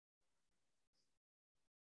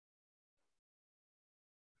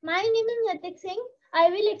My name is Naitik Singh. I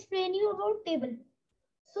will explain you about table.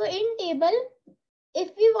 So in table, if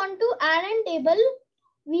we want to add a table,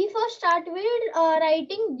 we first start with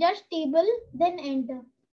writing just table, then enter.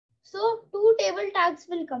 So two table tags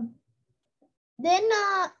will come. Then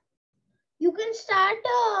you can start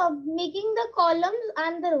making the columns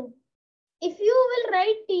and the row. If you will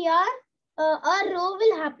write TR, a row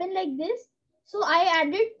will happen like this. So I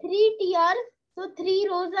added 3 TR. So 3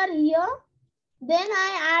 rows are here. Then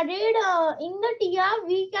I added in the TR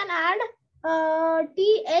we can add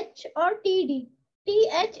TH or TD.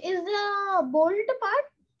 TH is the bold part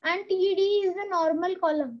and TD is the normal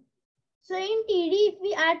column. So in TD, if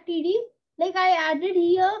we add TD, like I added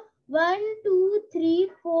here 1, 2, 3,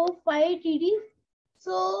 4, 5 TD.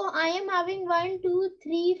 So I am having 1, 2,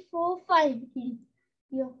 3, 4, 5 TD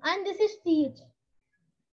here, and this is TH.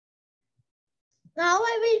 Now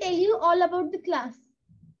I will tell you all about the class.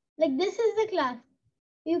 Like this is the class.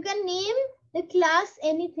 You can name the class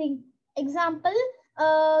anything. Example,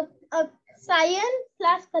 cyan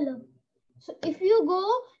class color. So if you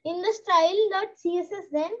go in the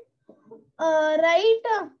style.css, then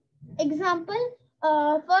write example.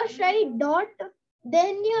 First write dot,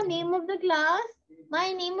 then your name of the class.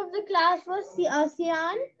 My name of the class was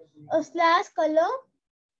cyan slash color.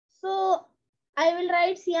 So I will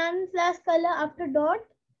write cyan slash color after dot.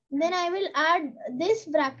 Then I will add this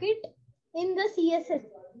bracket in the CSS.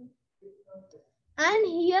 And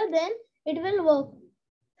here then it will work.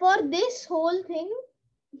 For this whole thing,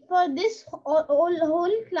 for this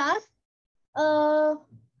whole class,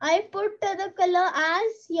 I put the color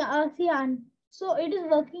as cyan. So it is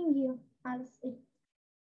working here as it.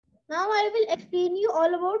 Now I will explain you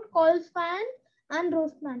all about call span and row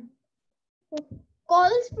span. So,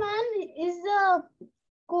 call span is the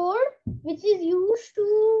code which is used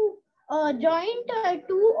to join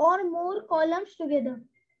two or more columns together.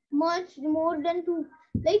 Much more than two.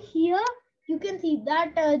 Like here, you can see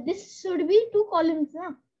that this should be two columns,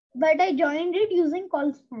 but I joined it using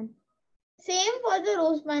call span. Same for the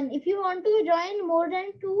row span. If you want to join more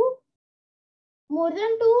than two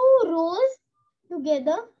rows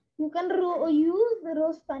together, you can use the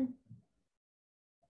row span.